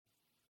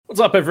What's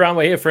up, everyone?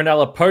 We're here for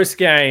another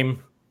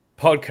post-game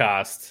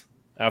podcast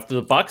after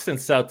the Bucks and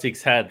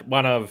Celtics had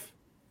one of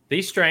the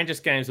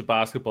strangest games of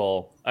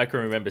basketball I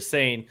can remember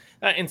seeing.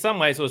 In some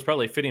ways, it was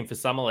probably fitting for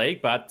Summer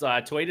League, but I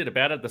tweeted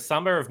about it. The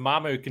summer of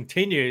Mamu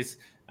continues.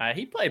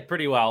 He played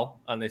pretty well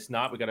on this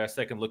night. We got our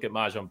second look at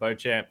MarJon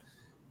Beauchamp.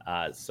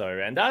 There's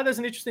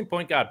an interesting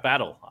point guard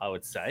battle, I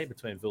would say,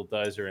 between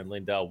Vildoza and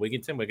Lindell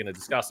Wigginton. We're going to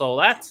discuss all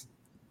that.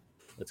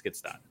 Let's get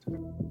started.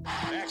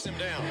 Backs him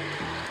down.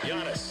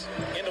 Giannis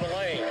into the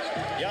lane.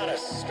 Giannis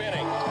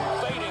spinning.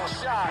 Fading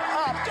shot.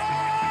 Up.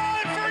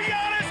 Good for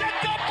Giannis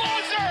at the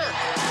buzzer.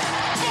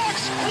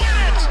 Bucks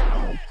win it.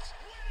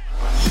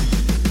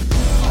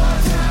 Our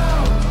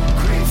town,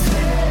 Green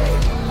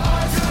State,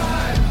 our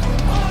time,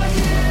 our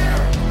year,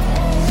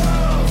 whole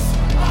world's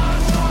on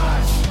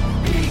watch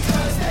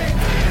because they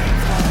can't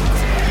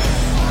contain.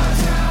 Our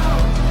town,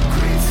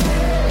 Green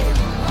State,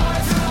 our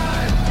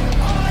time,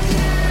 our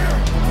year,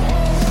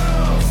 whole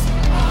world's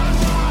on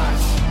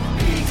watch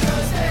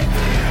because they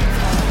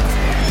can't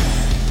contain.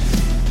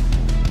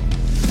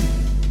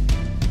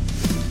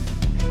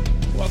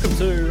 Welcome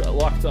to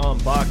Locked On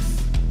Bucks.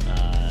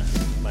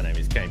 My name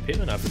is Kane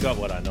Pittman. I forgot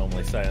what I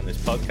normally say on this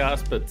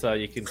podcast, but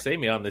you can see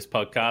me on this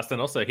podcast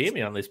and also hear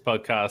me on this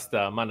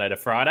podcast Monday to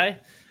Friday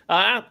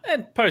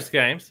and post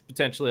games,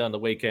 potentially on the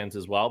weekends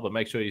as well. But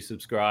make sure you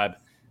subscribe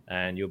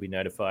and you'll be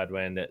notified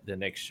when the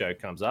next show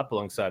comes up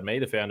alongside me,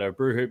 the founder of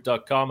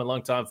brewhoop.com and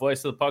longtime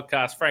voice of the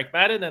podcast, Frank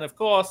Madden. And of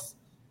course,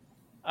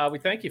 we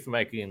thank you for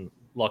making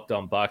Locked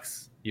On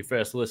Bucks your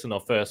first listen or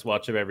first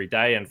watch of every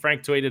day. And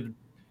Frank tweeted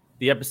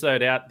the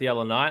episode out the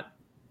other night.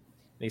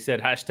 He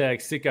said hashtag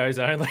sickos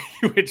only,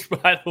 which,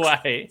 by the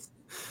way,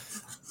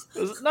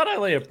 was not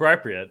only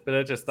appropriate, but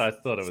I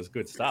thought it was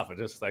good stuff.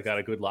 I got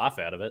a good laugh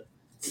out of it.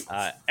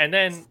 And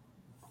then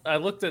I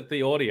looked at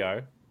the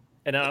audio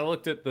and then I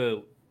looked at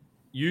the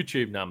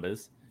YouTube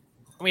numbers.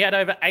 And we had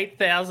over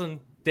 8,000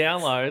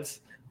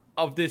 downloads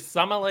of this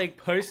Summer League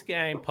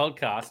post-game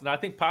podcast. And I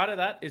think part of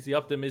that is the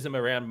optimism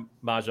around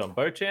MarJon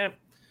Beauchamp.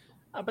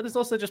 But there's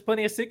also just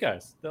plenty of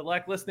sickos that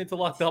like listening to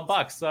Locked On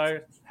Bucks. So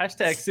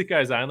hashtag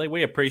sickos only.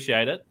 We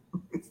appreciate it.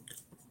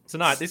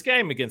 Tonight, this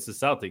game against the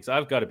Celtics,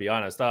 I've got to be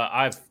honest.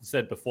 I've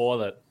said before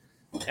that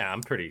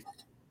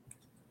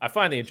I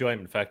find the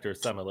enjoyment factor of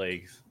Summer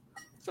Leagues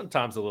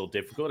sometimes a little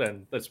difficult.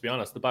 And let's be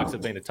honest, the Bucks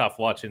have been a tough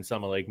watch in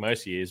Summer League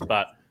most years.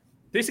 But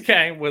this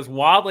game was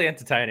wildly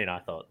entertaining, I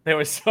thought. There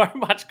was so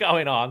much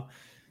going on.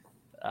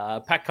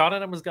 Pat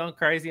Connaughton was going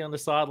crazy on the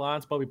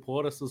sidelines. Bobby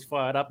Portis was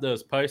fired up. There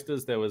was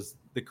posters. There was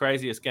the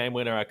craziest game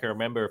winner I can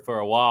remember for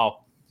a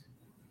while.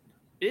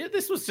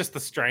 This was just a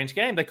strange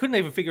game. They couldn't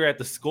even figure out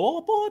the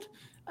scoreboard.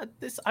 I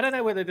don't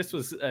know whether this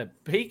was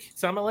peak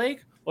Summer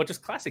League or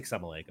just classic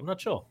Summer League. I'm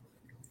not sure.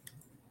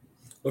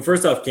 Well,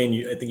 first off,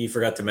 Kane, I think you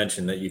forgot to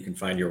mention that you can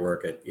find your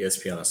work at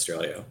ESPN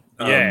Australia.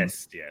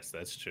 Yes,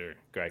 that's true.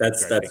 Great.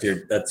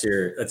 That's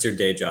your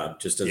day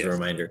job. Just as a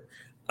reminder.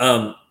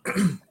 I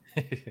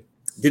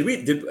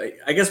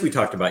guess we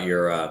talked about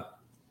your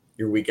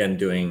weekend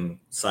doing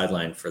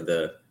sideline for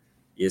the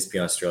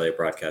ESPN Australia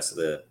broadcast of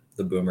the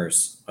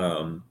Boomers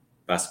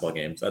basketball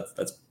games.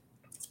 That's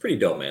pretty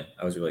dope, man.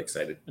 I was really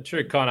excited. A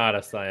true con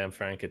artist I am,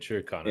 Frank. A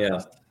true con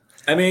artist.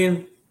 I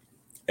mean,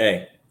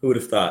 hey, who would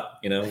have thought?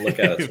 Look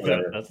at us,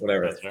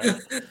 whatever. That's right.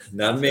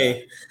 Not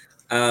me.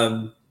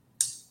 But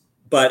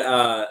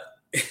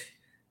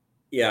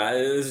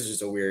this is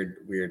just a weird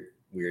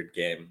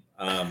game.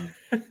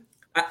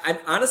 I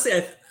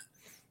honestly,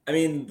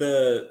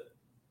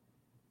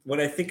 when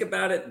I think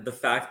about it, the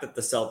fact that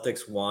the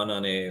Celtics won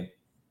on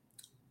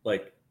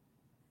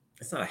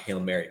it's not a Hail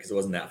Mary because it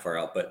wasn't that far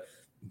out, but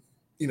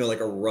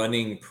like a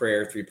running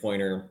prayer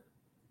 3-pointer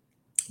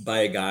by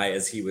a guy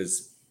as he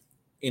was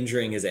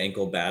injuring his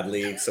ankle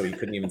badly, so he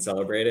couldn't even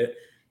celebrate it.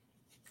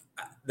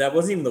 That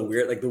wasn't even the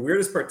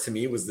weirdest part to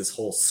me was this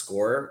whole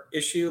score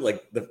issue.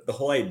 Like the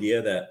whole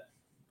idea that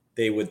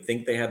they would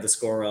think they had the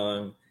score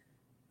wrong,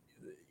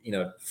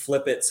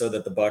 flip it so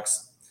that the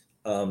Bucks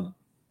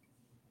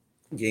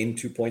gained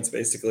 2 points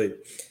basically.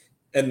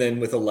 And then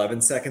with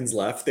 11 seconds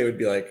left, they would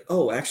be like,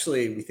 oh,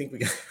 actually, we think we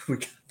got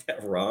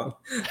that wrong.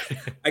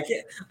 I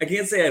can't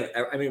say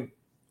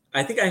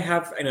I think I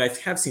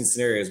have seen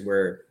scenarios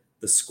where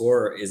the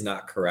score is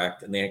not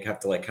correct and they have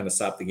to kind of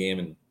stop the game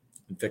and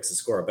fix the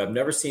score. But I've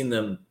never seen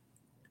them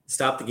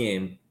stop the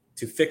game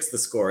to fix the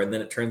score. And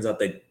then it turns out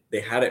they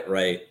had it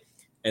right.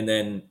 And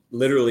then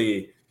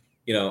literally,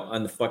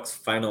 on the Bucks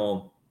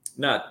final,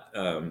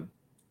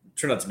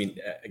 turned out to be,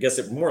 I guess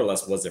it more or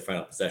less was their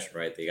final possession,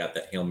 right? They got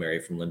that Hail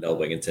Mary from Lindell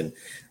Wigginton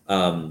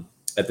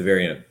at the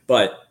very end.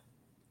 But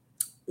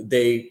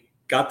they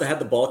had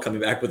the ball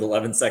coming back with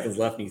 11 seconds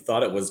left, and you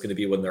thought it was going to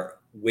be when they're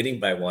winning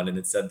by one, and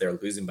instead they're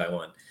losing by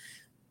one.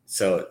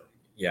 So,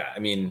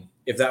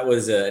 if that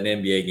was an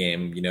NBA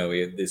game,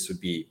 this would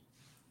be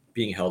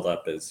being held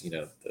up as,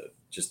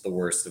 just the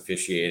worst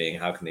officiating.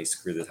 How can they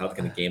screw this? How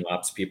can the game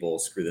ops people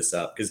screw this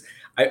up? Because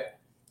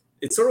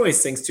it's sort of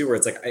always things too, where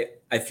it's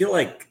like, I feel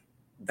like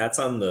that's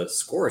on the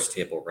scorers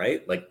table,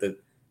 right? Like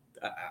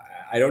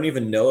I don't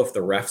even know if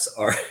the refs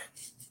are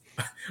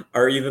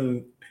are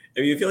even. I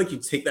mean, you feel like you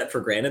take that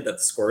for granted that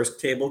the scores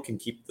table can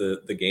keep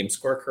the game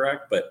score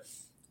correct, but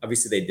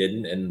obviously they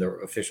didn't, and the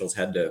officials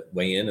had to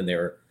weigh in, and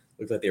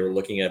looked like they were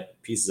looking at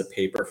pieces of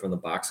paper from the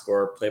box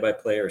score play by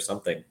play or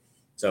something.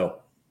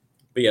 So,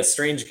 but yeah,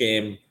 strange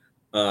game,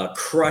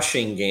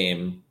 crushing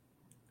game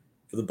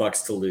for the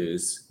Bucks to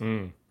lose.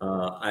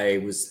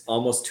 I was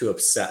almost too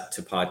upset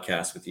to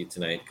podcast with you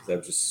tonight because I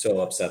was just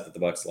so upset that the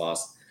Bucks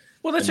lost.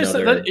 Well, let's just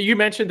say, you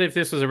mentioned if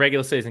this was a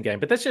regular season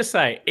game, but let's just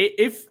say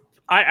if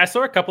I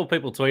saw a couple of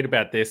people tweet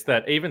about this,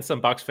 that even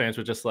some Bucks fans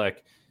were just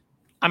like,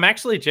 I'm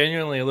actually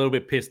genuinely a little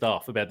bit pissed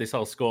off about this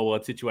whole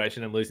scoreboard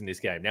situation and losing this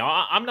game.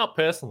 Now, I'm not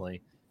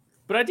personally,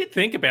 but I did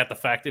think about the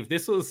fact if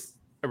this was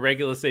a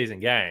regular season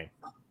game,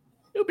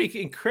 it would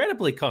be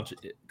incredibly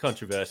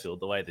controversial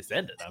the way this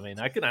ended. I mean,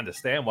 I can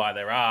understand why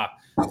there are,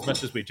 as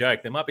much as we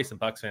joke, there might be some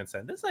Bucks fans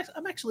saying,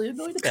 I'm actually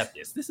annoyed about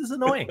this. This is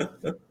annoying.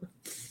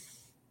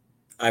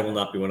 I will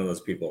not be one of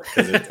those people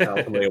because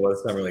ultimately it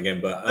was not really a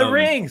game. But the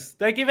rings,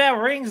 they give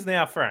out rings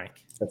now, Frank.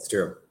 That's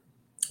true.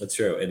 That's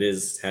true. It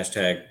is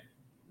hashtag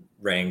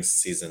rings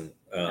season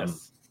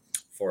Yes.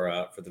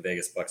 for the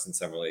Vegas Bucks in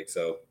Summer League.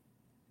 So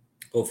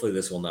hopefully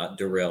this will not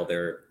derail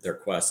their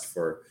quest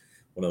for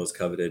one of those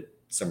coveted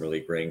Summer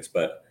League rings.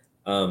 But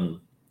I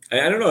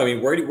don't know. I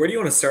mean, where do you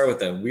want to start with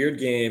that weird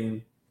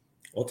game?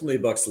 Ultimately,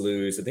 Bucks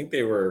lose. I think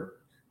they were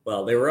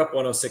up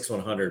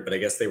 106-100, but I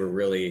guess they were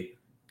really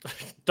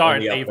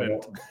Darn only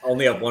even.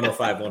 only up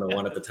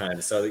 105-101 at the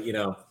time. So,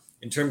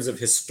 in terms of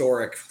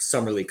historic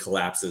Summer League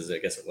collapses, I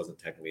guess it wasn't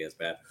technically as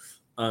bad.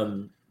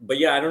 But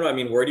yeah, I don't know. I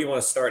mean, where do you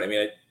want to start? I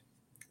mean,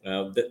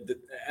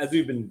 as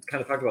we've been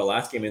kind of talking about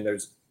last game, I mean,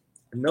 there's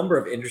a number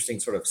of interesting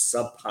sort of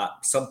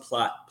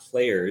subplot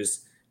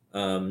players.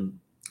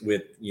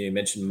 With you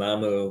mentioned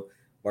Mamu,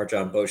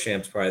 Marjon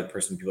Beauchamp's probably the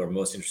person people are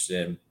most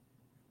interested in.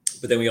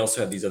 But then we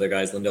also have these other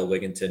guys. Lindell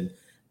Wigginton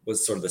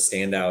was sort of the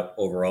standout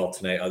overall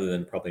tonight, other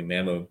than probably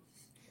Mamu.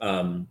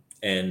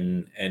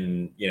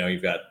 And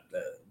you've got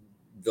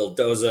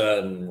Vildoza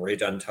and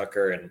Rajon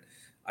Tucker and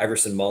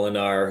Iverson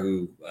Molinar,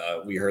 who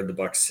we heard the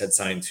Bucks had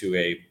signed to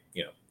a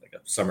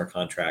summer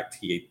contract.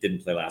 He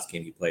didn't play last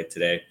game. He played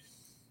today.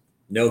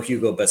 No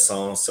Hugo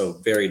Besson, so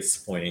very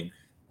disappointing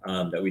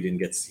that we didn't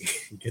get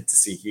to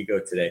see Hugo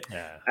today.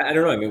 Yeah. I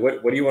don't know. I mean,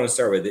 what do you want to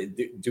start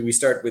with? Do we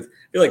start with?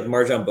 I feel like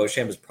Marjon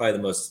Beauchamp is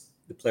probably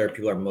the player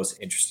people are most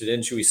interested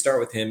in. Should we start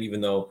with him?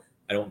 Even though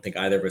I don't think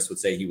either of us would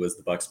say he was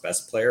the Bucks'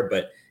 best player,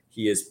 but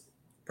he is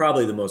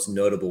probably the most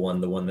notable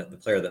one, the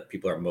player that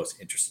people are most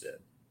interested in.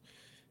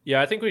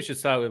 Yeah, I think we should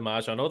start with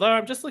Marjon. Although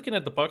I'm just looking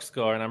at the Bucks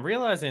score and I'm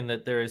realizing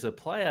that there is a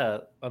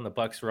player on the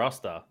Bucks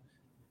roster,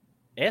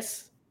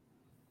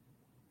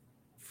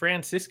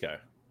 Francisco.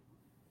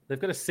 They've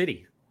got a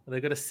city.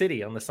 They've got a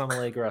city on the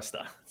Summer League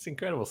roster. It's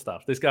incredible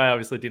stuff. This guy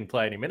obviously didn't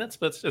play any minutes,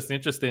 but it's just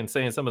interesting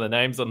seeing some of the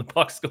names on the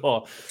Bucks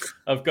score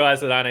of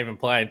guys that aren't even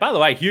playing. By the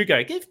way,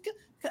 Hugo, give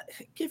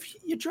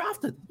you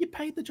drafted. You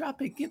paid the draft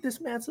pick. Give this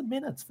man some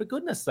minutes, for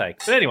goodness sake.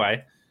 But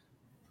anyway,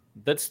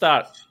 let's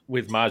start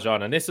with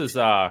Marjon. And this is,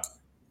 I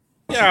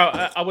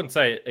wouldn't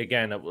say,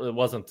 again, it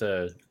wasn't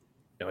a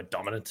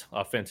dominant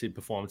offensive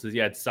performances. He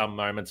had some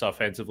moments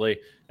offensively.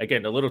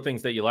 Again, the little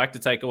things that you like to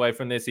take away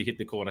from this. He hit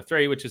the corner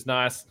three, which is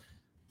nice.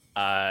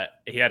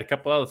 He had a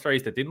couple other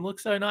threes that didn't look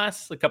so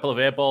nice. A couple of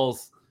air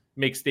balls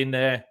mixed in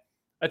there.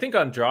 I think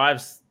on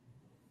drives,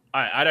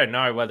 I don't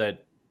know whether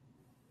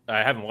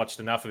I haven't watched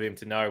enough of him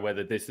to know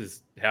whether this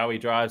is how he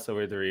drives or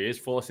whether he is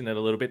forcing it a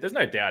little bit. There's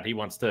no doubt he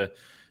wants to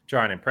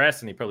try and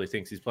impress, and he probably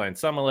thinks he's playing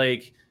Summer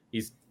League.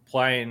 He's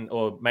playing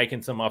or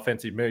making some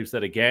offensive moves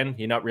that, again,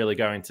 you're not really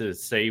going to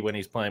see when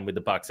he's playing with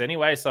the Bucks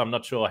anyway. So I'm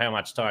not sure how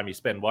much time you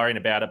spend worrying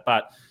about it.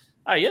 But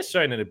he has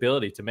shown an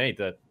ability to me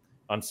that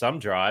on some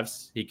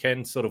drives, he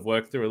can sort of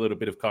work through a little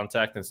bit of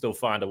contact and still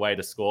find a way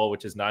to score,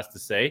 which is nice to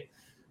see.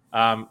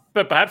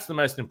 But perhaps the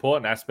most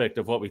important aspect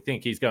of what we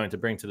think he's going to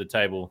bring to the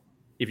table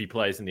if he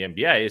plays in the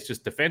NBA is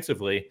just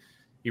defensively.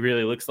 He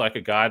really looks like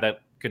a guy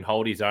that can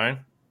hold his own,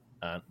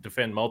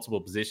 defend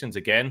multiple positions.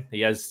 Again,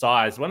 he has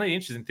size. One of the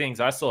interesting things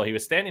I saw, he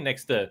was standing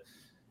next to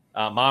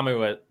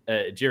Mamu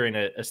during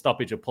a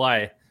stoppage of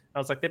play. I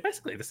was like, they're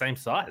basically the same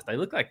size. They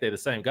look like they're the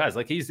same guys.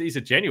 Like he's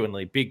a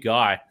genuinely big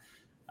guy.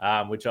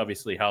 Which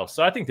obviously helps.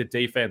 So I think the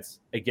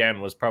defense,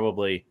 again, was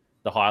probably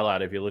the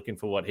highlight if you're looking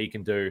for what he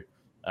can do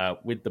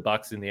with the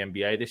Bucks in the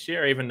NBA this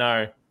year, even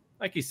though,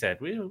 like you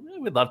said, we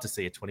would love to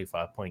see a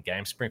 25-point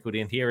game sprinkled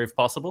in here if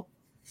possible.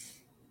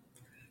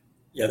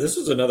 Yeah, this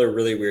was another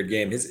really weird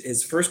game.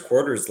 His first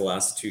quarters, the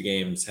last two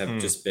games have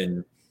just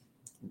been,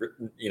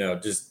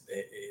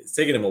 it's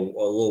taken him a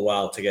little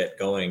while to get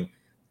going.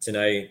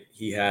 Tonight,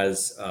 he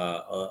has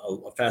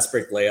a fast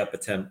break layup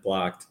attempt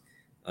blocked.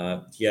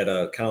 He had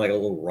a kind of like a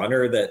little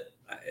runner that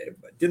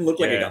didn't look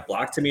like it got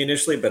blocked to me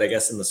initially, but I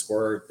guess in the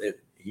score,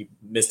 he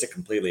missed it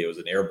completely. It was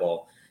an air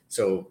ball.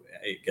 So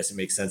I guess it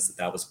makes sense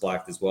that was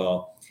blocked as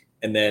well.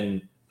 And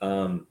then,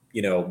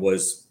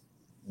 was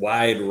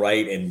wide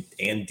right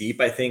and deep,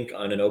 I think,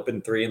 on an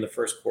open three in the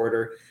first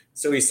quarter.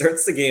 So he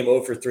starts the game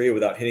 0 for 3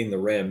 without hitting the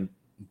rim.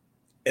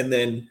 And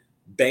then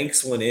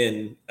banks one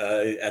in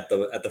at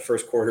the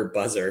first quarter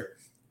buzzer,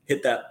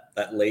 hit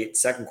that late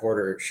second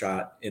quarter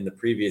shot in the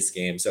previous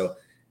game. So,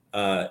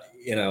 and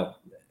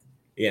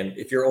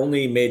if your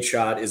only made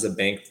shot is a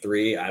bank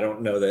three, I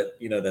don't know that,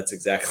 that's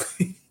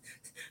exactly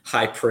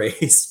high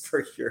praise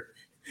for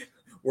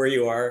where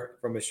you are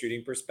from a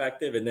shooting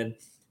perspective. And then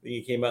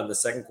he came out in the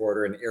second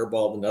quarter and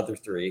airballed another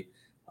three.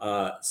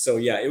 So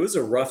yeah, it was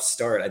a rough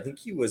start. I think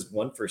he was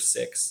 1 for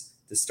 6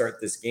 to start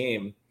this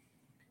game,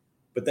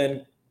 but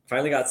then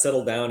finally got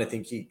settled down. I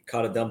think he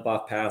caught a dump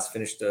off pass,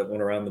 finished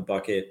one around the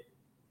bucket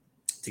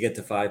to get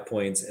to 5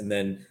 points. And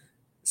then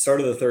start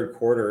of the third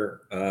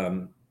quarter,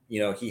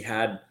 he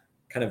had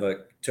kind of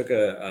took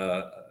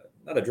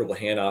not a dribble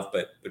handoff,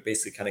 but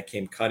basically kind of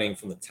came cutting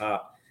from the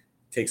top,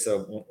 I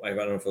don't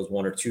know if it was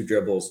 1 or 2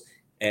 dribbles,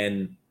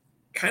 and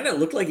kind of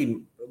looked like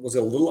he was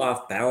a little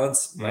off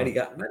balance. Might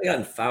have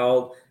gotten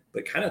fouled,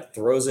 but kind of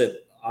throws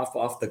it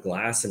off the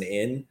glass and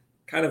in,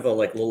 kind of a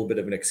little bit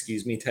of an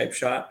excuse me type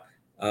shot.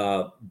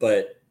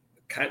 But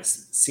kind of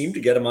seemed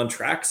to get him on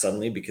track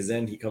suddenly, because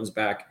then he comes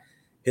back,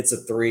 hits a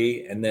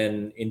 3, and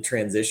then in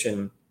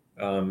transition,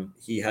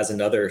 he has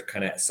another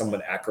kind of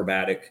somewhat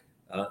acrobatic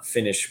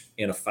finish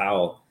and a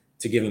foul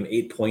to give him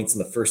 8 points in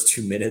the first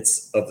 2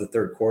 minutes of the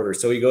third quarter.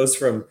 So he goes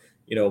from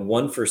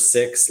 1 for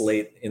 6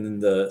 late in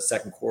the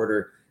second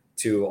quarter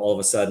to all of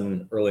a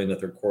sudden early in the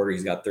third quarter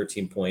he's got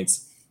 13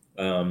 points.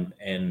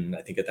 And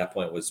I think at that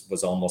point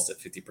was almost at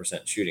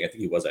 50% shooting. I think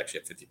he was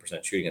actually at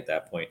 50% shooting at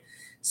that point.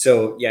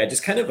 So yeah,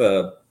 just kind of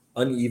a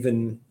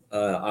uneven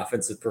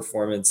offensive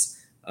performance.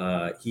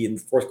 He in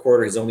the fourth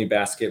quarter, his only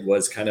basket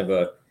was kind of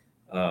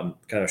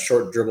a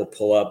short dribble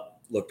pull up.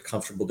 Looked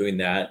comfortable doing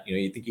that.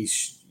 You think you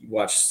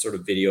watched sort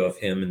of video of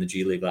him in the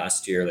G League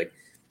last year,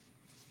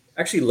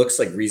 actually looks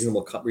like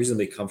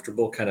reasonably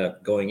comfortable kind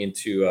of going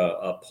into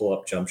a pull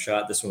up jump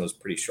shot. This one was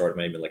pretty short. It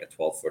might have been like a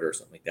 12 footer or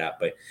something like that.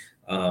 But,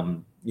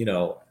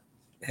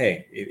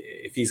 hey,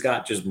 if he's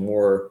got just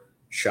more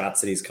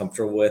shots that he's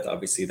comfortable with,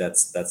 obviously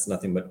that's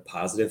nothing but a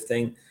positive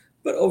thing.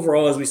 But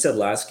overall, as we said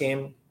last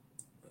game,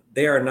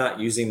 they are not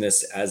using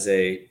this as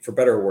for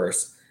better or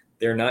worse,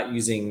 they're not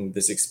using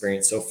this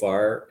experience so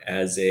far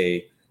as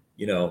a,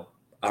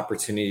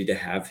 opportunity to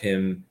have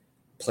him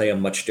play a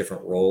much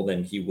different role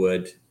than he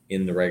would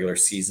in the regular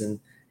season.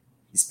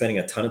 He's spending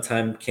a ton of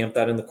time camped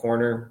out in the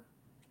corner,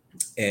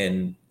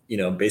 and,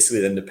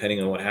 basically then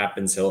depending on what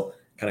happens, he'll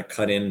kind of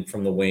cut in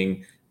from the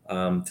wing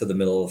to the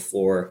middle of the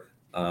floor,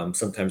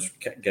 sometimes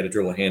get a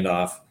dribble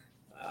handoff.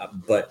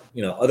 But,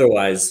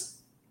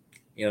 otherwise,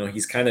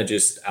 he's kind of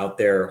just out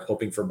there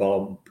hoping for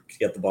to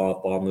get the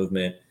ball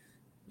movement,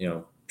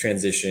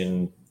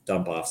 transition,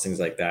 dump offs, things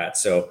like that.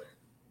 So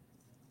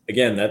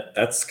again,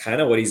 that's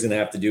kind of what he's going to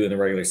have to do in the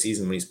regular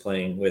season when he's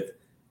playing with,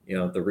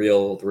 the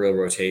real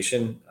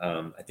rotation.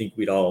 I think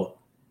we'd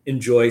all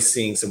enjoy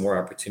seeing some more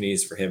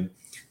opportunities for him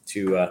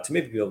to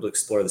maybe be able to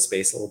explore the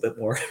space a little bit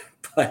more.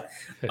 But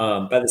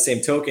by the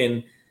same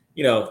token,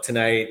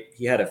 tonight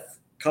he had a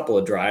couple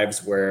of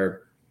drives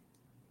where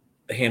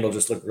the handle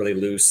just looked really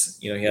loose.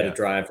 He had a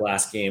drive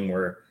last game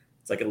where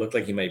it looked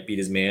like he might beat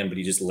his man, but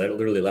he just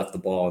literally left the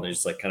ball and it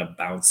just kind of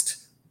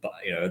bounced,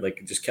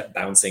 it just kept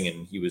bouncing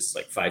and he was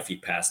 5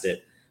 feet past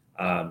it.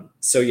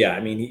 So yeah,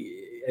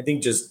 I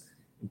think just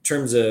in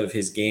terms of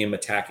his game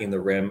attacking the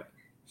rim,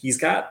 he's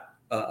got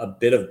a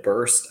bit of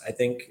burst, I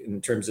think,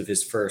 in terms of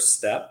his first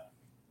step.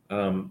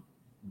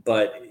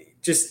 But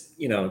just,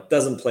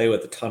 doesn't play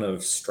with a ton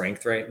of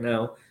strength right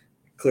now.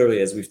 Clearly,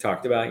 as we've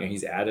talked about,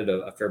 he's added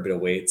a fair bit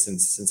of weight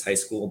since high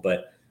school,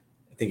 but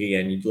I think,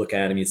 again, you'd look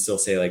at him, you'd still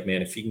say,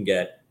 man, if he can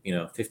get,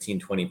 15,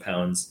 20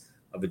 pounds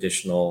of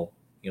additional,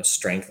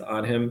 strength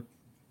on him,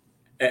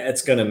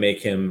 it's going to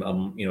make him,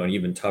 an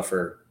even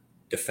tougher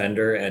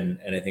defender. And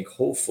I think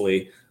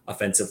hopefully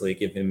offensively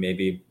give him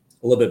maybe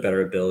a little bit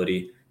better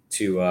ability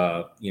to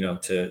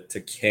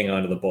hang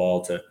on to the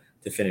ball,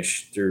 to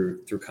finish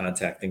through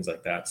contact, things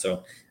like that.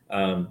 So,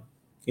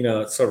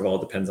 it sort of all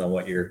depends on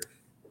what your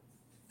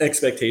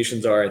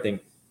expectations are. I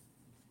think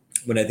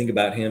when I think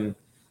about him,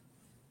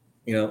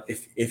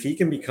 if he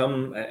can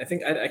become, I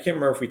can't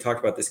remember if we talked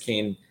about this,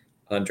 Kane,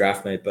 on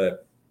draft night,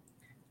 but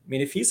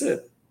if he's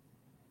a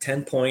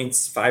 10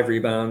 points, 5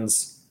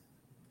 rebounds,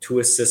 2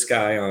 assist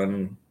guy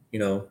on,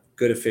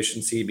 good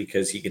efficiency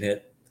because he can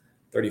hit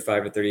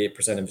 35 to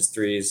 38% of his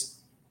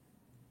threes,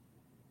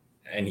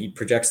 and he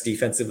projects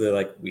defensively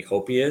like we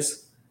hope he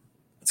is,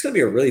 it's going to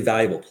be a really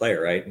valuable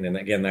player, right? And then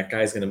again, that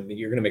guy's you're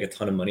going to make a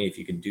ton of money if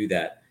you can do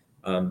that.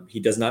 He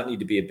does not need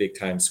to be a big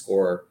time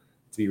scorer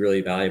to be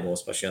really valuable,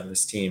 especially on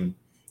this team.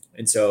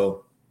 And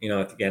so,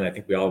 again, I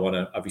think we all want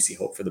to obviously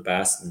hope for the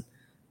best and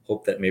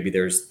hope that maybe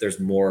there's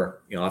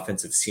more,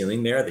 offensive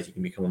ceiling there, that he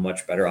can become a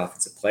much better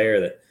offensive player,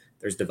 that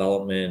there's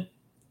development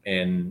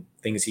and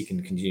things he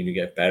can continue to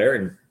get better.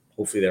 And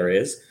hopefully there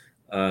is.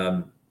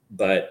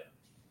 But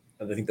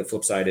I think the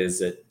flip side is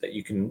that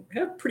you can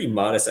have pretty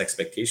modest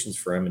expectations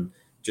for him. And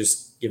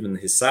just given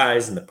his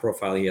size and the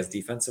profile he has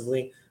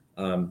defensively,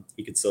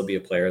 he could still be a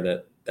player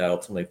that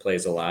ultimately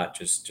plays a lot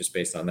just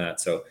based on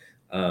that. So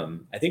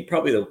I think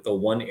probably the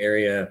one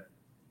area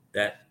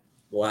that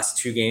the last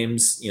 2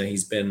 games,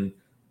 he's been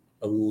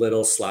a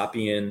little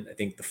sloppy in, I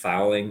think, the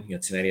fouling.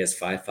 Tonight he has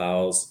 5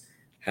 fouls,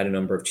 had a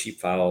number of cheap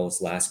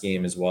fouls last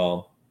game as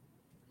well.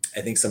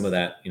 I think some of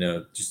that,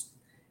 just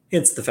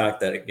hints the fact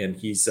that, again,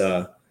 he's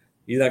not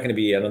going to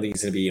be, I don't think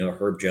he's going to be,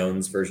 Herb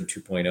Jones version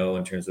 2.0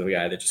 in terms of a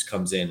guy that just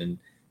comes in and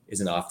is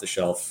an off the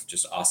shelf,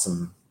 just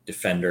awesome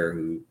defender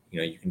who,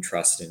 you can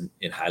trust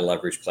in high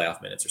leverage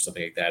playoff minutes or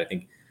something like that. I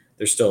think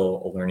there's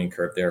still a learning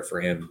curve there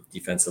for him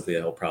defensively that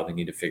he'll probably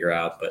need to figure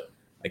out. But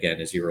again,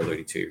 as you were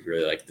alluding to, you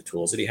really like the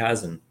tools that he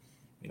has, and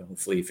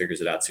hopefully he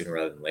figures it out sooner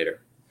rather than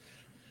later.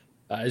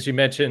 As you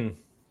mentioned,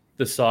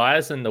 the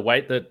size and the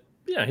weight that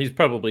he's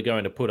probably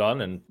going to put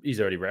on, and he's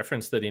already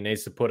referenced that he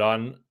needs to put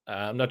on.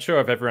 I'm not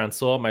sure if everyone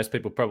saw. Most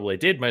people probably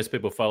did. Most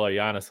people follow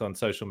Giannis on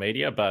social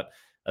media. But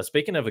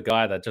speaking of a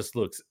guy that just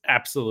looks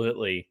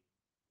absolutely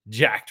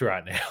jacked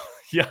right now,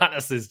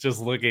 Giannis is just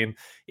looking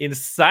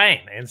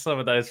insane in some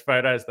of those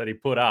photos that he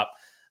put up.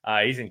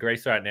 He's in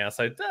Greece right now,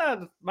 so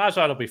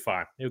MarJon will be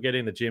fine. He'll get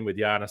in the gym with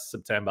Giannis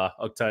September,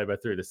 October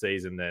through the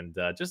season, and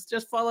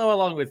just follow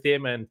along with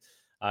him, and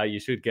you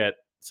should get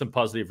some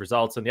positive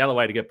results. And the other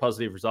way to get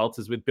positive results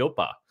is with Built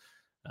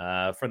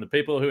Bar. From the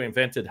people who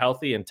invented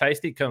healthy and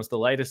tasty comes the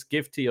latest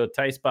gift to your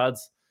taste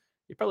buds.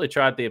 You probably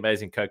tried the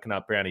amazing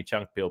coconut brownie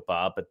chunk Built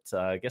Bar,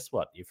 but guess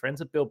what? Your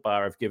friends at Built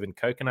Bar have given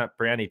coconut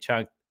brownie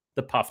chunk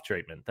the puff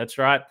treatment. That's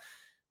right.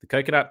 The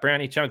coconut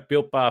brownie chunk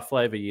Built Bar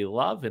flavor you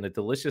love in a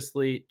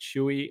deliciously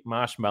chewy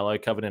marshmallow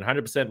covered in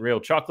 100% real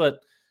chocolate.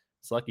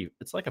 It's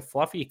like a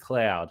fluffy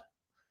cloud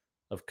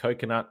of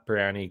coconut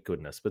brownie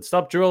goodness. But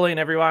stop drooling,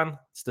 everyone.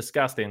 It's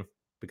disgusting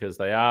because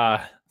they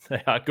are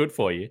good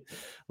for you.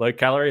 Low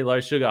calorie, low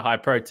sugar, high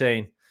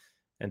protein,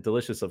 and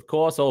delicious, of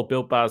course. All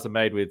Built Bars are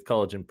made with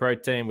collagen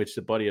protein, which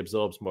the body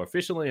absorbs more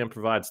efficiently and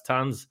provides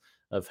tons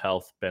of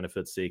health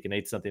benefits, so you can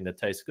eat something that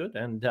tastes good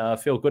and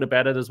feel good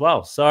about it as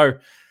well. So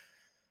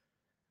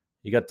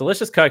you got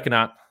delicious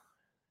coconut,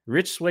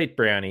 rich sweet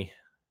brownie,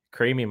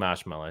 creamy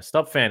marshmallow.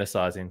 Stop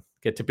fantasizing.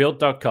 Get to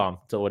Built.com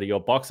to order your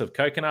box of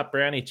coconut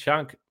brownie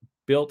chunk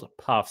Built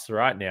Puffs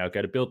right now.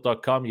 Go to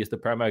Built.com, use the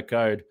promo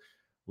code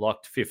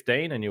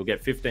LOCKED15, and you'll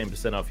get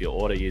 15% off your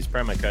order. Use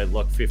promo code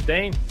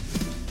LOCKED15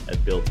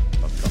 at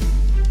Built.com.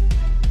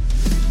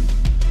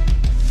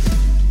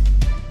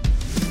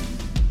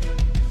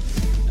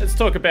 Let's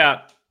talk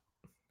about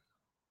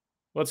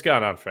what's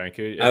going on, Frank.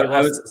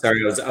 I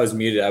was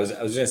muted. I was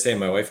going to say,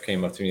 my wife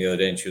came up to me the other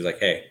day and she was like,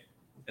 "Hey,"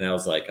 and I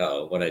was like,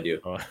 "Oh, what'd I do?"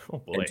 Oh,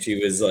 boy. And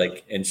she was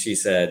like, and she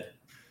said,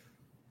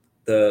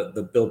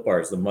 "The Built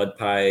Bars, the mud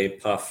pie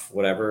puff,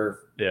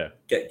 whatever. Yeah,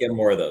 get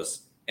more of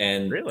those."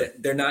 And really,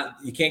 they're not.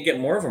 You can't get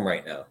more of them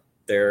right now.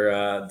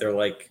 They're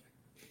like,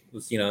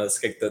 it's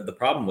like the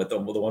problem with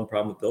them. Well, the one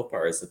problem with Built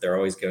Bar is that they're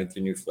always going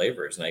through new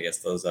flavors, and I guess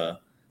those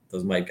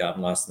might have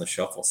gotten lost in the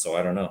shuffle. So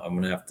I don't know. I'm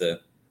gonna have to,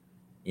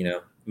 I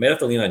might have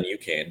to lean on you,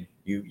 Kane.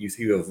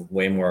 You have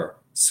way more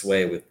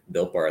sway with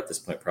Built Bar at this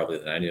point probably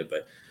than I do.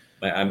 But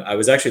I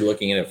was actually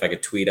looking at if I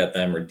could tweet at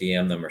them or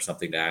DM them or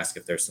something to ask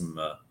if there's some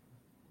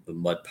the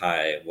mud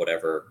pie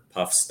whatever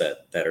puffs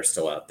that are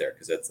still out there,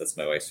 because that's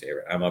my wife's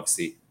favorite. I'm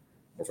obviously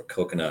more of a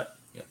coconut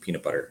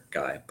peanut butter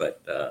guy,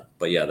 but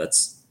yeah,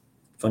 that's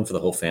fun for the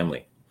whole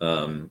family,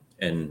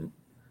 and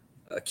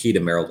a key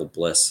to marital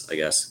bliss, I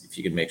guess, if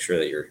you can make sure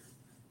that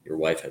your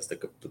wife has the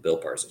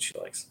Built Bars that she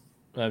likes.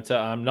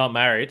 I'm not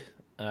married.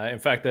 In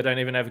fact, I don't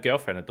even have a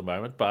girlfriend at the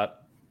moment.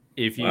 But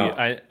if you,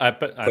 wow. I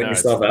put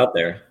yourself out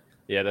there.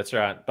 Yeah, that's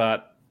right.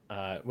 But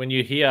when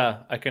you hear,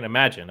 I can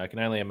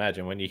only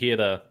imagine when you hear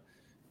the,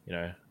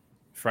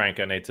 Frank,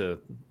 I need to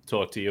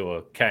talk to you,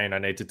 or Kane, I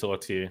need to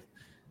talk to you.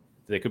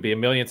 There could be a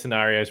million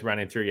scenarios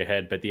running through your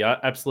head, but the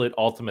absolute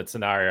ultimate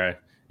scenario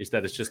is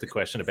that it's just a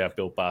question about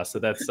Built Bar. So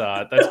that's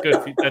good.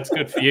 That's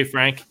good for you,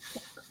 Frank.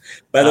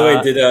 By the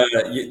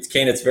way,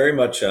 Kane? It's very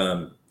much.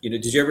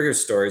 Did you ever hear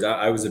stories?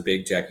 I was a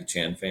big Jackie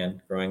Chan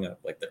fan growing up,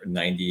 like the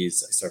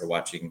 90s. I started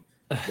watching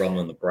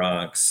Rumble in the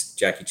Bronx,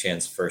 Jackie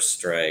Chan's First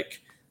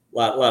Strike, a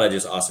lot of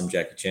just awesome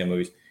Jackie Chan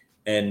movies.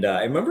 And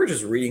I remember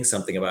just reading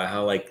something about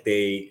how I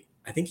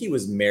think he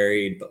was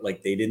married, but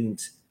they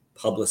didn't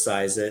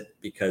publicize it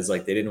because they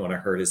didn't want to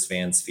hurt his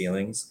fans'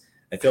 feelings.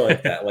 I feel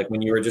like that,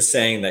 when you were just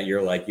saying that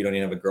you're you don't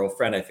even have a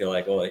girlfriend, I feel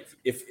like, well,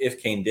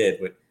 if Kane did,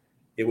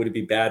 it would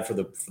be bad for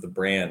the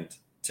brand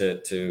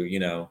to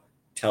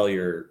tell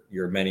your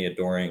many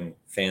adoring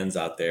fans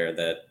out there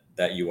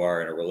that you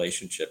are in a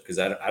relationship, because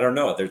I don't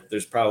know,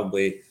 there's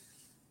probably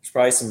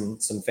some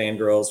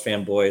fangirls,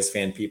 fanboys,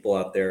 fan people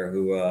out there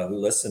who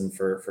listen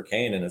for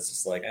Kane, and it's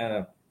just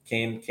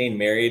Kane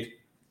married,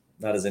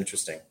 not as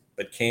interesting,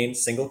 but Kane,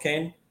 single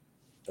Kane,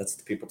 that's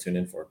the people tune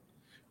in for.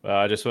 Well,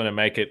 I just want to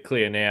make it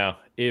clear now,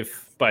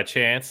 if by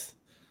chance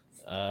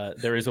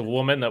there is a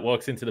woman that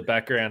walks into the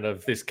background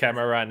of this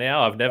camera right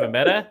now, I've never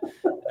met her,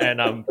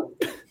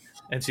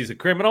 and she's a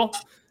criminal,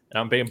 and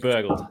I'm being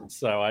burgled.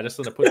 So I just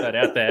want to put that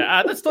out there.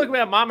 Let's talk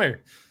about Mamu.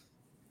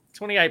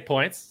 28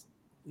 points,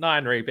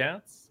 9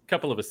 rebounds, a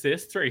couple of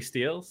assists, 3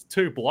 steals,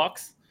 2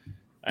 blocks,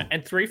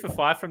 and 3 for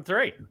 5 from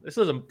 3. This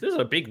is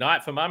a big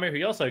night for Mamu.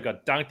 He also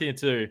got dunked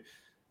into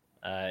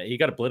He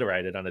got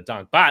obliterated on a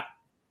dunk, but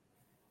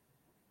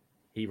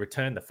he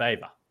returned the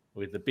favor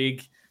with the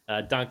big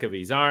dunk of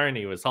his own.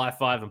 He was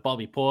high-fiving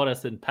Bobby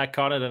Portis and Pat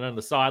Connaughton on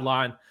the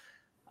sideline.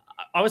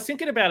 I was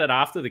thinking about it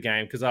after the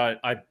game because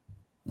I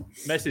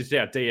messaged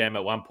out DM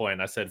at one point.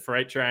 I said,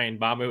 Freight Train,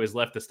 Mamu has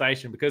left the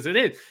station, because it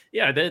is.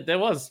 Yeah, there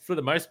was, for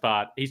the most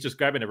part, he's just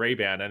grabbing a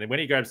rebound. And when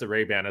he grabs the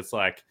rebound, it's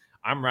like,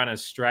 I'm running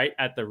straight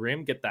at the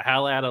rim, get the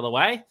hell out of the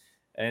way.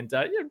 And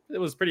it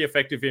was pretty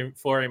effective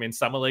for him in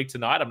Summer League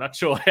tonight. I'm not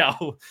sure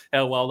how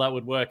well that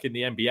would work in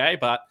the NBA,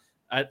 but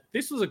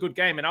this was a good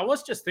game. And I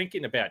was just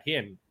thinking about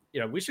him.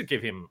 We should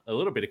give him a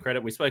little bit of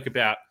credit. We spoke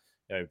about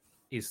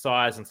his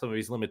size and some of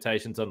his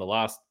limitations on the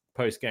last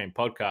post-game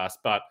podcast,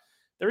 but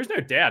there is no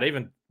doubt,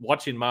 even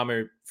watching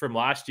Mamu from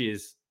last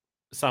year's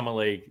Summer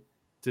League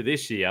to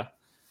this year,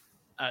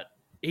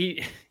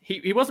 he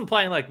wasn't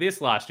playing like this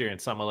last year in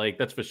Summer League,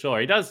 that's for sure.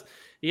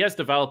 He has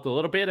developed a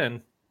little bit,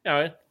 and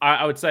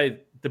I would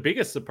say the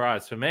biggest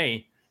surprise for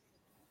me,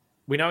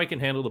 we know he can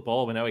handle the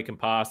ball, we know he can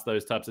pass,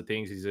 those types of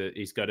things.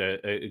 He's got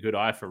a good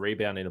eye for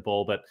rebounding the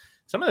ball, but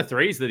some of the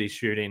threes that he's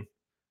shooting,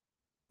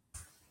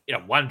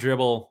 one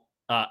dribble,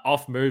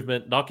 off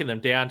movement, knocking them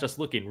down, just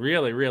looking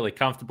really, really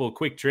comfortable.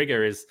 Quick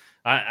trigger is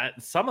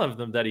some of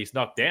them that he's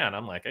knocked down.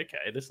 I'm like, okay,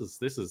 this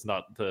is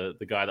not the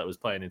guy that was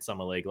playing in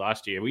Summer League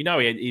last year. We know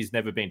he's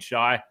never been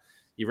shy.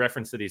 You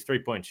referenced that his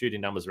 3-point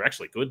shooting numbers were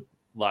actually good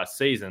last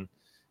season,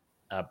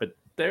 but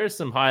there is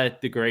some higher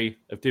degree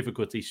of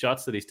difficulty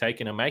shots that he's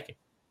taking and making.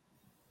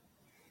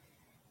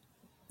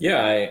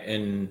 Yeah,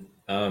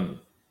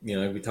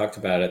 we talked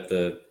about it.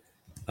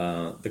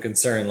 The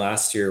concern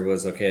last year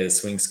was, okay, the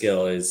swing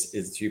skill is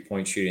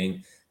 3-point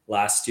shooting.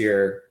 Last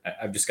year,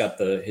 I've just got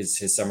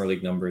his Summer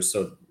League numbers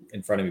so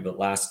in front of me, but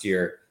last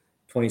year,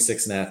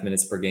 26.5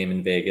 minutes per game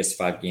in Vegas,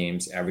 5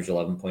 games, average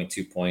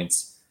 11.2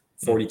 points,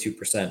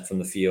 42% from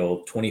the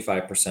field,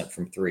 25%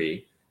 from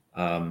three.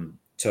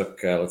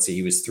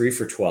 He was 3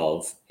 for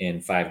 12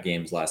 in 5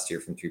 games last year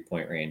from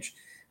 3-point range.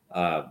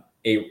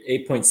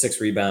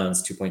 8.6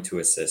 rebounds, 2.2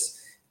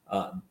 assists.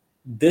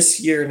 This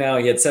year now,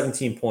 he had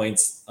 17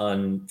 points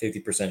on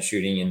 50%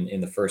 shooting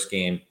in the first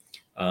game.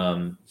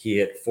 He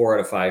hit 4 out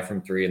of 5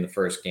 from 3 in the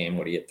first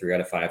game. He hit 3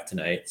 out of 5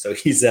 tonight. So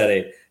he's at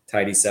a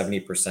tidy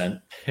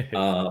 70%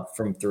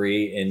 from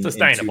 3 in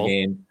 2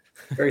 games.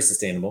 Very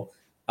sustainable.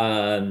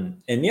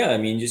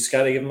 You just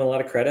got to give him a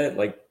lot of credit.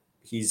 Like,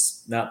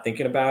 he's not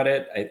thinking about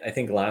it. I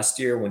think last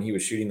year when he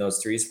was shooting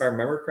those threes, if I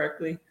remember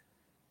correctly,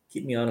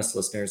 keep me honest,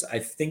 listeners, I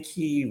think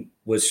he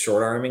was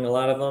short arming a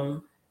lot of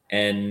them.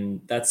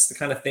 And that's the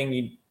kind of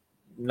thing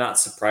not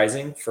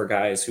surprising for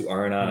guys who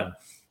are not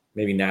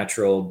maybe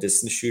natural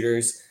distance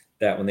shooters,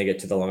 that when they get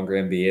to the longer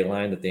NBA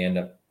line, that they end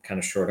up kind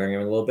of short arming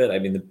a little bit. I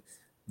mean,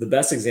 the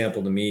best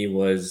example to me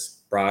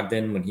was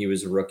Brogdon when he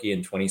was a rookie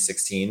in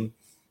 2016.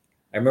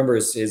 I remember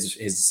in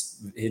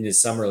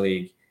his Summer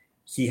League,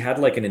 he had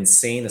like an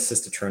insane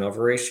assist to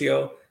turnover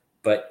ratio,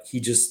 but he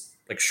just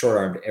like short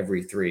armed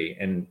every three.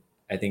 And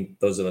I think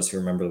those of us who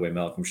remember the way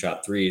Malcolm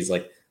shot threes,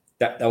 like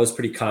that was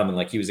pretty common.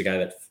 Like, he was a guy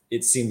that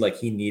it seemed like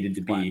he needed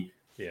to be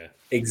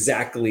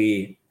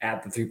exactly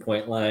at the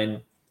 3-point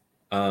line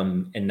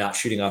and not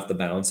shooting off the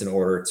bounce in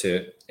order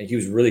to, and he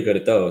was really good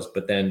at those.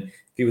 But then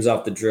if he was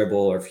off the dribble,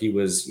 or if he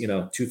was,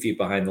 2 feet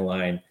behind the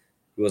line,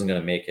 he wasn't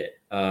going to make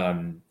it.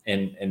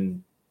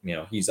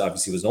 He's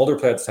obviously was an older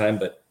player at the time,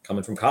 but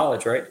coming from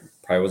college, right?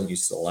 Probably wasn't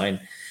used to the line.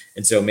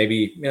 And so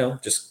maybe,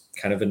 just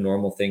kind of a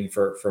normal thing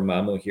for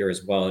Mamu here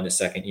as well in his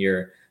second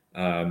year.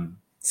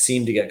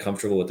 Seemed to get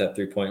comfortable with that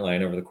 3-point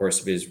line over the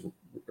course of his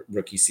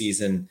rookie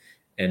season.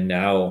 And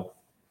now,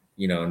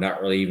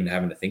 not really even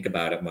having to think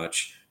about it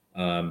much.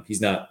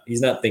 He's not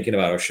thinking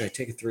about, oh, should I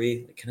take a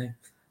three?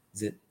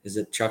 Is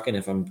it chucking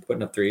if I'm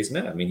putting up threes?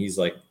 No, I mean, he's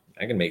like,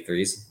 I can make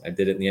threes. I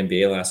did it in the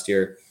NBA last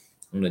year.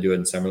 I'm going to do it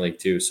in Summer League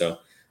too. So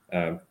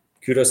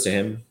kudos to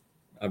him.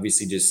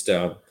 Obviously just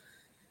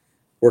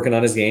working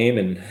on his game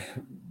and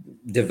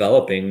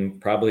developing,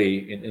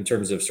 probably in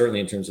terms of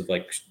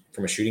like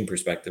from a shooting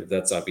perspective.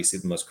 That's obviously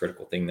the most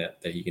critical thing that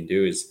he can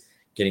do, is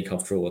getting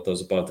comfortable with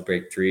those above the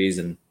break threes.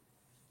 And,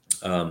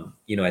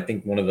 I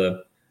think one of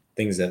the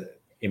things that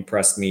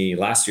impressed me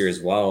last year as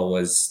well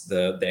was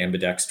the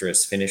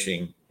ambidextrous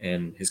finishing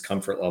and his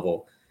comfort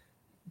level,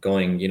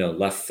 going,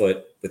 left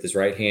foot with his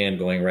right hand,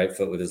 going right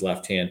foot with his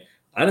left hand.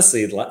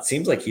 Honestly, it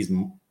seems like he's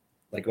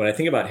like, when I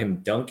think about him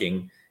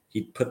dunking,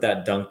 he put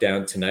that dunk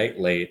down tonight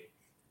late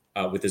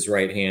with his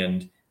right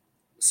hand,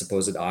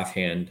 supposed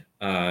offhand.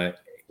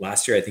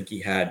 Last year, I think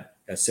he had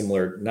a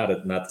similar, not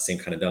the same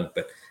kind of dunk,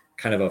 but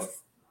kind of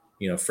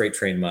a, freight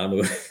train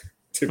Mamu,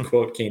 to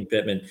quote Kane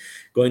Pittman,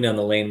 going down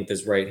the lane with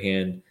his right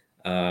hand.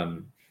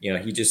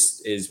 He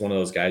just is one of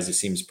those guys who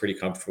seems pretty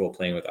comfortable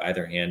playing with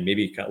either hand,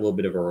 maybe a little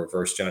bit of a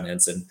reverse John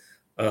Henson,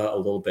 a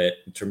little bit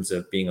in terms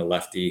of being a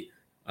lefty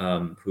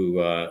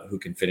who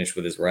can finish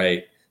with his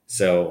right.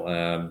 So,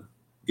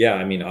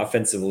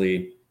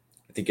 offensively,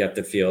 I think you have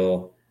to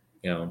feel,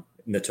 in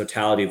the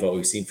totality of what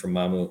we've seen from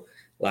Mamu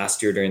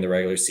last year during the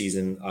regular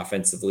season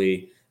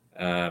offensively,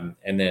 and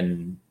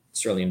then,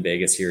 certainly in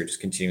Vegas here, just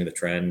continuing the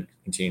trend,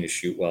 continuing to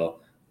shoot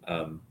well.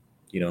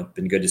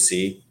 Been good to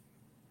see.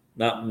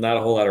 Not a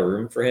whole lot of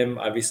room for him,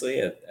 obviously,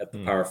 at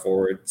the power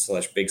forward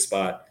 / big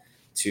spot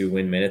to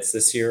win minutes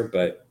this year,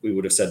 but we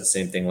would have said the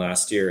same thing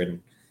last year.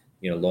 And,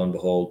 lo and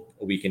behold,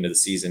 a week into the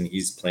season,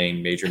 he's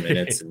playing major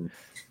minutes and,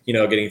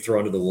 getting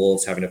thrown to the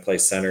wolves, having to play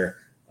center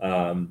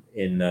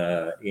in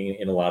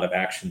a lot of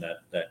action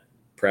that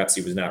perhaps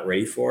he was not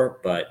ready for.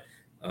 But,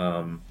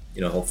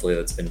 hopefully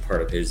that's been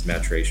part of his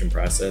maturation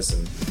process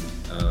and,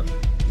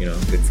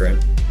 good for him.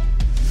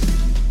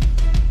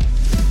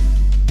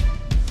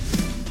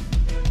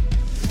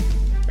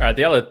 All right,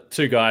 the other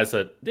two guys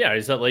that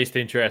is at least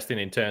interesting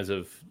in terms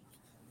of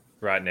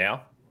right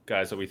now,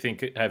 guys that we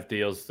think have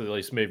deals at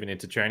least moving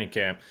into training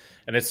camp.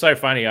 And it's so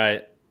funny,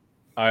 I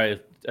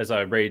as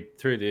I read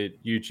through the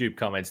YouTube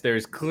comments, there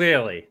is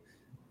clearly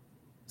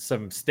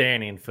some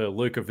standing for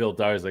Luca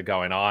Vildoza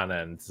going on.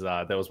 And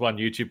there was one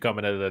YouTube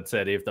commenter that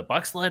said, if the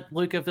Bucks let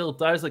Luca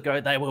Vildoza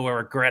go, they will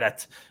regret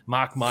it.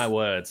 Mark my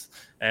words.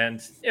 And,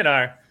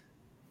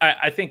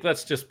 I think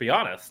let's just be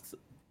honest.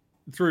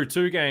 Through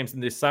 2 games in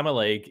this summer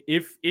league,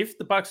 if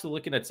the Bucks are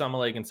looking at summer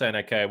league and saying,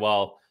 okay,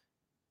 well,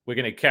 we're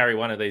going to carry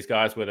one of these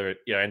guys, whether it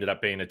ended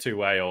up being a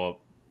 2-way or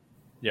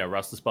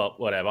roster spot,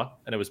 whatever,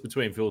 and it was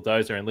between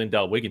Vildoza and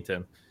Lindell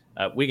Wigginton.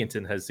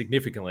 Wigginton has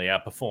significantly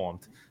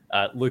outperformed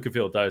Luca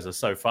Vildoza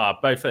so far,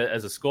 both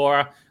as a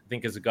scorer, I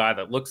think as a guy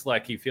that looks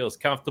like he feels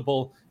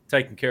comfortable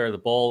taking care of the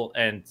ball,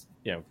 and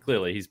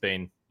clearly he's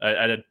been.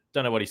 I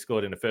don't know what he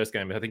scored in the first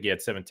game, but I think he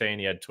had 17.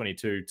 He had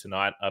 22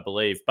 tonight, I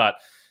believe, but.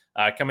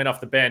 Coming off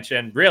the bench,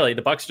 and really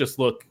the Bucks just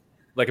look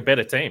like a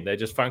better team. They're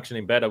just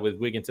functioning better with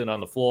Wigginton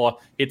on the floor.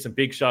 Hit some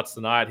big shots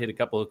tonight. Hit a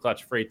couple of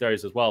clutch free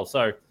throws as well.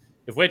 So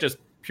if we're just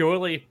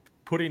purely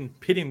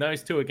pitting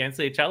those two against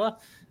each other,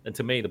 then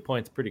to me the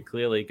points pretty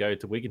clearly go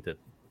to Wigginton.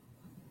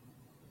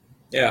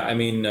 Yeah, I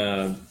mean,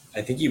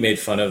 I think you made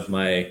fun of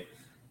my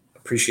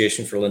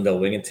appreciation for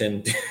Lindell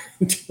Wigginton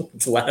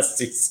last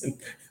season.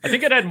 I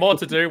think it had more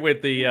to do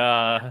with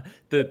the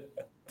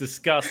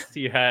disgust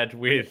you had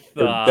with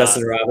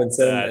Justin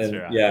Robinson. And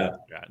right. Yeah.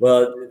 Right.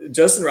 Well,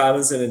 Justin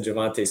Robinson and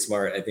Javonte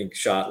Smart, I think,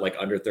 shot like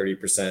under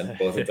 30%,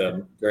 both of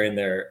them during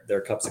their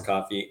cups of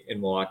coffee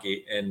in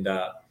Milwaukee. And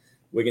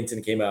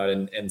Wigginton came out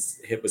and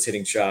was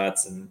hitting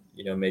shots and,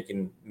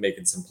 making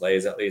some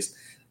plays at least.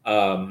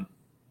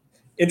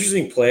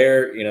 Interesting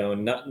player,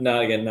 not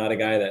a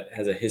guy that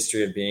has a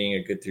history of being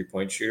a good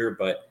 3-point shooter,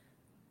 but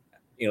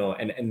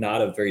and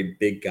not a very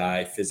big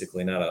guy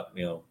physically, not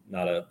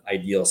a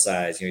ideal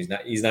size. He's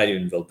not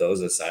even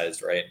Vildoza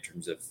sized, right, in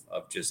terms of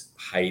just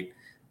height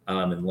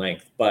and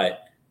length,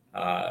 but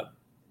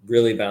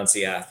really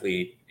bouncy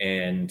athlete,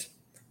 and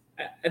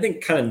I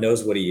think kind of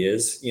knows what he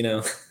is. He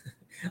knows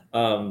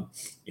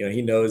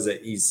that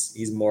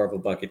he's more of a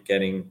bucket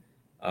getting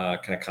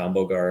kind of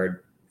combo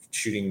guard,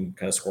 shooting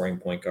kind of scoring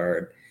point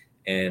guard,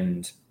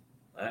 and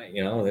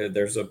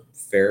there's a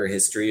fair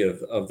history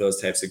of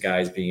those types of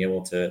guys being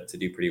able to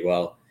do pretty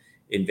well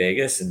in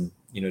Vegas, and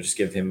just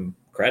give him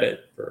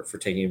credit for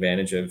taking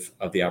advantage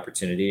of the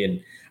opportunity.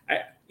 And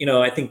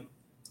I think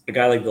a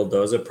guy like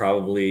Vildoza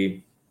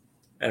probably,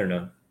 I don't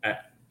know.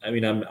 I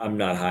mean, I'm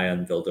not high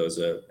on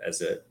Vildoza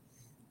as a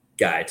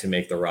guy to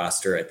make the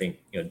roster. I think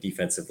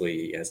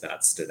defensively he has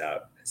not stood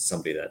out as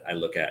somebody that I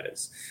look at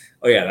as,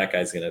 oh yeah, that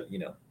guy's gonna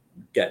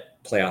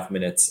get playoff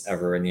minutes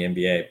ever in the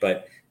NBA,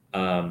 but.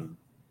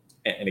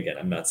 And again,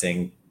 I'm not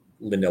saying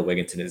Lindell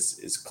Wigginton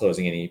is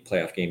closing any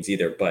playoff games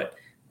either, but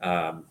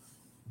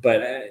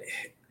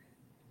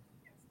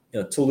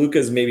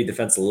Toluca's maybe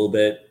defense a little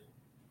bit.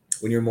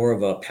 When you're more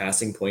of a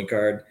passing point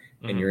guard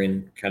and you're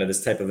in kind of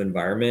this type of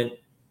environment,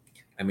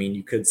 I mean,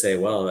 you could say,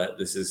 well, that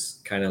this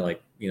is kind of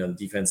like the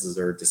defenses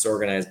are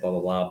disorganized, blah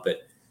blah blah.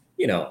 But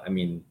I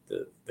mean,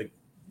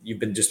 you've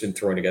been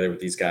thrown together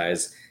with these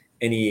guys.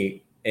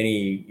 Any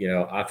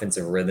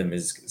offensive rhythm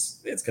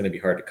it's going to be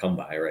hard to come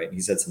by, right?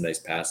 He's had some nice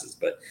passes,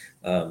 but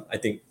I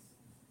think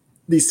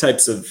these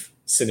types of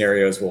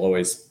scenarios will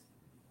always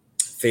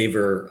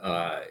favor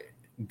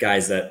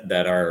guys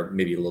that are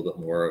maybe a little bit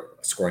more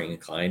scoring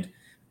inclined.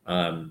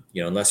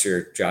 Unless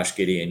you're Josh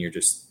Giddey and you're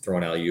just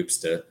throwing alley-oops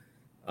to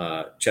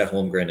Chet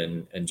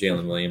Holmgren and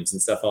Jalen Williams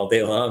and stuff all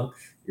day long.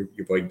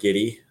 Your boy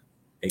Giddey,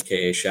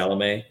 aka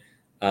Chalamet.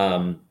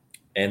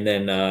 And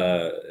then,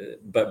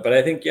 but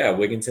I think,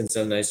 Wigginton's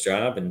done a nice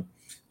job, and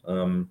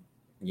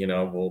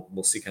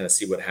we'll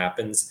see what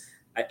happens.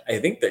 I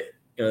think that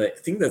the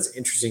thing that's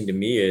interesting to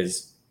me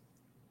is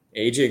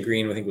AJ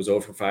Green. I think was 0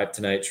 for 5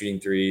 tonight, shooting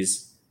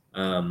threes. He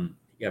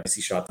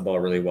obviously shot the ball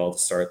really well to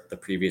start the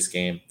previous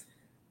game,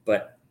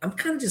 but I'm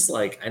kind of just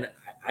like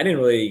I didn't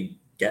really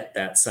get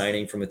that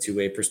signing from a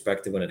 2-way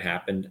perspective when it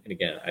happened. And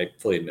again, I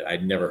fully admit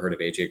I'd never heard of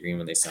AJ Green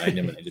when they signed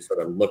him, and I just sort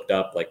of looked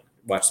up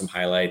watched some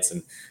highlights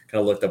and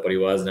kind of looked up what he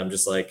was. And I'm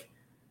just like,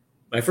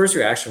 my first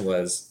reaction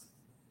was,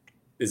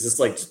 is this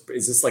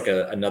like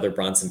another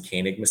Bronson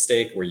Koenig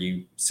mistake where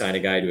you sign a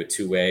guy to a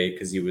 2-way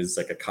because he was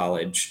like a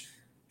college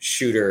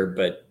shooter,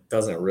 but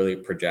doesn't really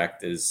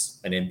project as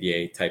an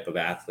NBA type of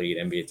athlete,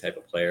 NBA type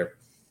of player.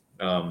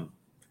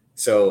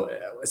 So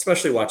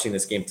especially watching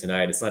this game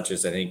tonight, it's not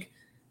just, I think,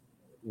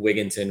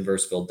 Wigginton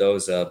versus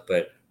Vildoza,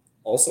 but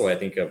also I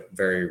think a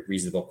very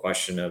reasonable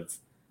question of,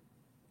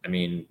 I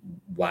mean,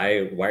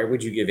 why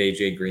would you give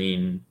AJ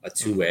Green a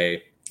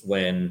two-way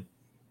when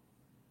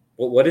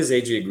what is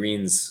AJ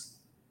Green's,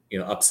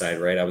 upside,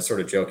 right? I was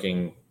sort of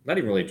joking, not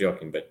even really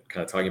joking, but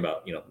kind of talking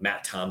about,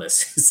 Matt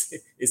Thomas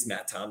is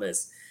Matt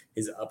Thomas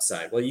his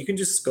upside. Well, you can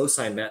just go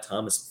sign Matt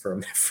Thomas for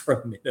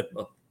a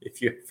minimum if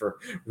you ever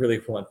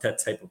really want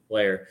that type of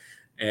player.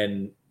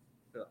 And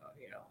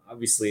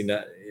obviously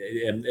not,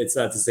 and it's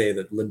not to say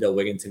that Lindell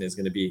Wigginton is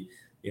going to be,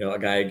 a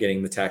guy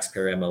getting the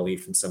taxpayer MLE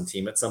from some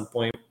team at some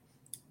point.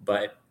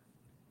 But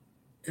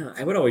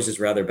I would always just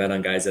rather bet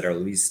on guys that are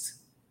at least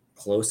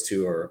close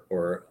to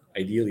or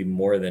ideally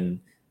more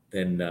than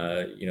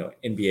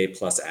NBA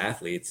plus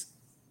athletes.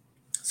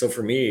 So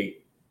for me,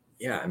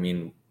 yeah, I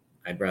mean,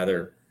 I'd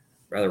rather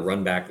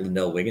run back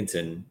Lindell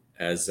Wigginton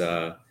as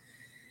a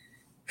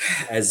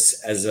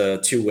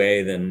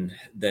two-way than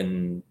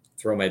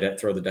throw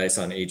the dice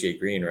on AJ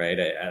Green, right?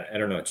 I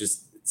don't know. It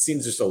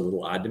seems just a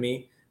little odd to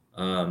me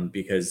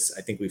because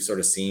I think we've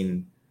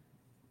seen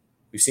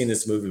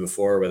this movie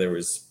before, whether it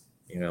was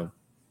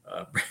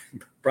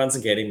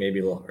Brunson Getting maybe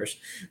a little harsh,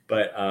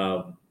 but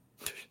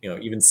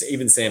even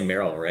Sam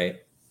Merrill, right?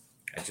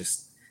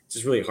 It's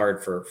just really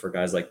hard for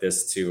guys like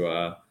this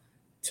to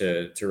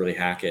really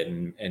hack it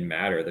and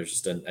matter. There's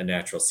just a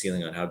natural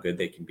ceiling on how good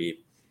they can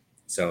be.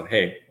 So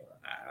hey,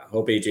 I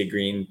hope AJ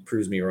Green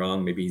proves me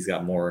wrong. Maybe he's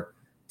got more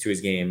to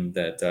his game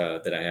that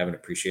I haven't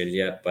appreciated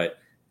yet. But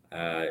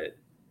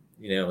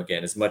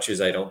again, as much as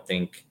I don't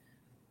think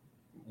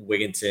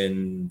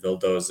Wigginton,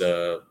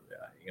 Vildoza,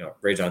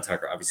 Ray John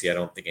Tucker, obviously I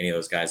don't think any of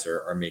those guys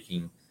are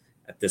making,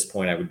 at this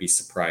point, I would be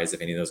surprised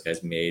if any of those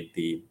guys made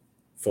the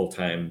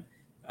full-time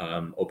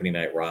opening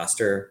night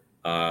roster.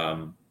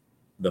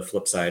 The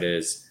flip side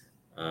is,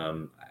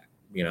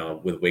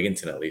 with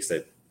Wigginton, at least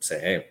I'd say,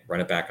 hey,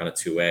 run it back on a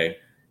two-way.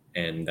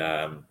 And,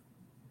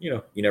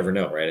 you never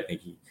know, right? I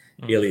think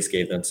he at least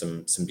gave them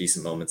some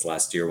decent moments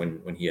last year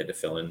when he had to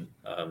fill in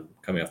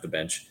coming off the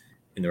bench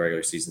in the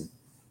regular season.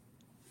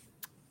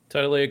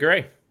 Totally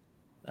agree.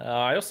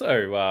 I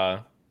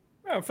also,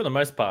 for the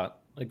most part,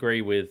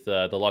 agree with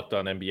the Locked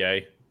On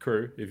NBA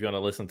crew. If you want to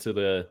listen to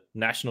the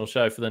national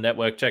show for the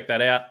network, check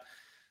that out.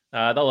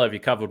 They'll have you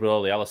covered with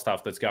all the other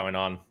stuff that's going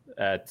on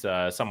at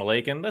Summer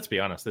League. And let's be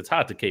honest, it's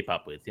hard to keep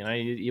up with.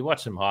 You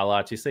watch some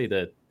highlights, you see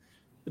the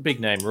big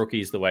name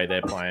rookies, the way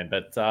they're playing.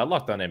 But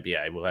Locked On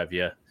NBA will have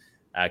you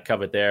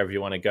covered there if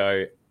you want to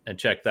go and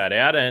check that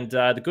out. And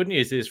the good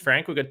news is,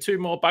 Frank, we've got 2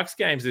 more Bucks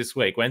games this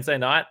week. Wednesday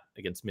night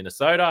against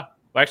Minnesota.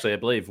 Well, actually, I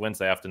believe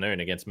Wednesday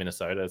afternoon against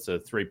Minnesota. It's a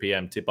 3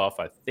 p.m. tip-off,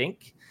 I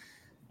think.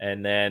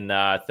 And then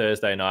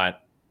Thursday night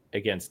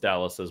against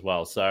Dallas as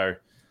well. So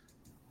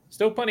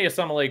still plenty of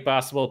Summer League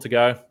basketball to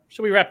go.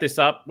 Should we wrap this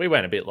up? We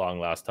went a bit long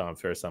last time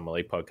for a Summer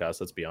League podcast,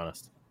 let's be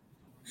honest.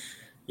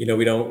 You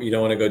don't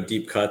want to go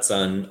deep cuts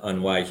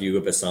on why Hugo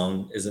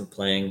Besson isn't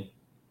playing.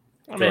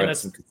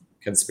 Some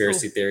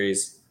conspiracy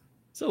theories.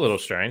 It's a little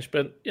strange,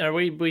 but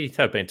we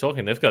have been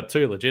talking. They've got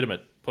 2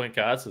 legitimate point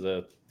guards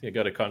that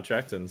got a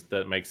contract, and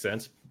that makes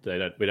sense.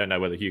 We don't know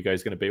whether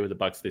Hugo's going to be with the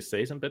Bucks this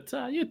season, but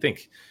you'd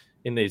think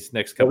in these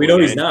next couple. We know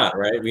of games, he's not,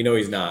 right? We know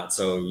he's not.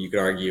 So you could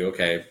argue,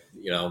 okay,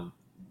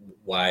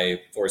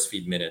 why force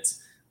feed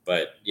minutes?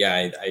 But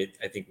yeah,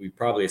 I think we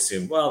probably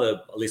assume, well, they'll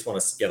at least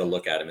want to get a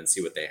look at him and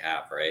see what they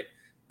have, right?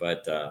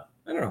 But I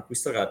don't know. We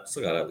still got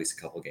at least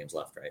a couple games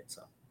left, right?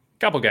 So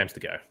couple games to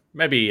go.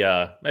 Maybe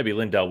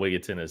Lindell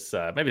Wigginton is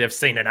maybe they've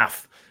seen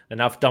enough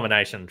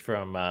domination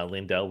from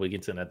Lindell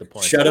Wigginton at the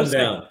point. Shut him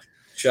down.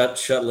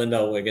 Shut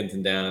Lindell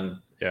Wigginton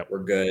down. Yeah,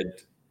 we're good.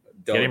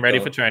 Get him ready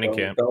for training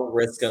camp. Don't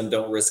risk him.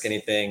 Don't risk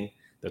anything.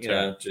 That's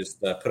right.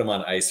 Just put him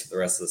on ice for the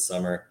rest of the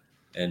summer,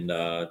 and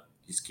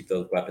just keep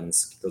those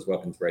weapons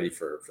ready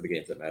for the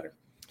games that matter.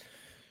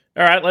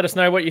 All right, let us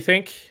know what you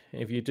think.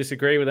 If you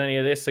disagree with any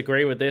of this,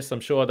 agree with this, I'm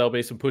sure there'll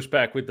be some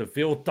pushback with the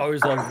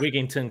Vildoza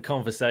Wigginton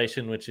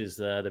conversation, which is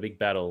the big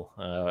battle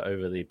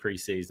over the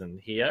preseason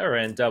here.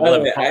 And I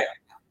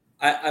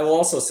will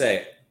also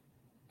say,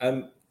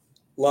 I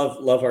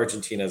love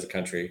Argentina as a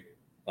country.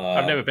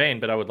 I've never been,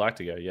 but I would like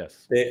to go.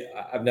 Yes,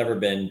 I've never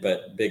been,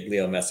 but big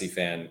Leo Messi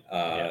fan.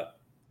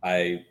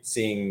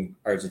 Seeing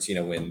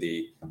Argentina win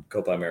the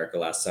Copa America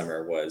last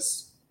summer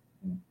was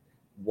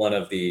one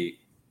of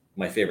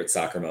my favorite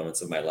soccer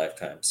moments of my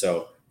lifetime.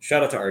 So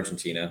shout out to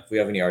Argentina. If we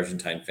have any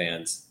Argentine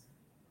fans,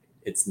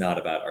 it's not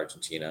about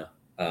Argentina.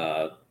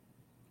 I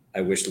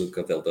wish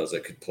Luca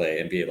Vildoza could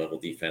play NBA level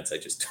defense. I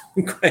just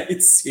don't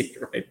quite see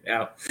it right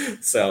now.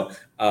 So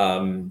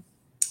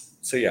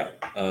yeah,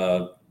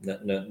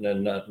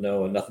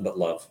 no, nothing but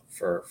love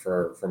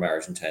for my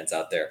Argentines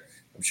out there.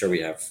 I'm sure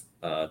we have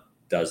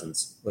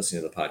dozens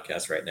listening to the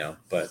podcast right now,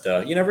 but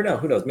you never know.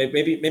 Who knows?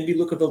 Maybe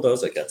Luca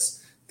Vildoza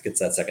gets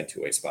that second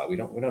two-way spot. We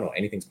don't know.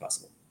 Anything's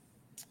possible.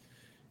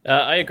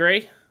 I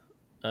agree.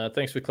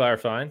 Thanks for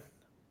clarifying.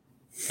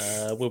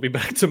 We'll be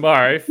back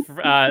tomorrow. It's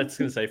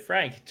going to say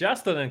Frank,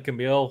 Justin, and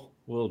Camille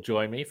will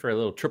join me for a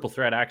little triple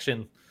threat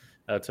action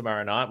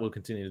tomorrow night. We'll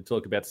continue to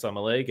talk about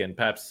Summer League and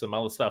perhaps some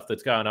other stuff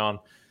that's going on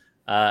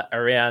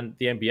around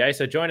the NBA.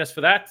 So join us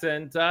for that.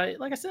 And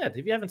like I said,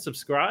 if you haven't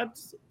subscribed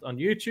on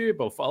YouTube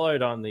or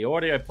followed on the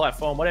audio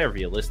platform, whatever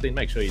you're listening,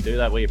 make sure you do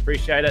that. We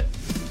appreciate it.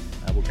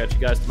 We'll catch you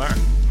guys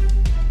tomorrow.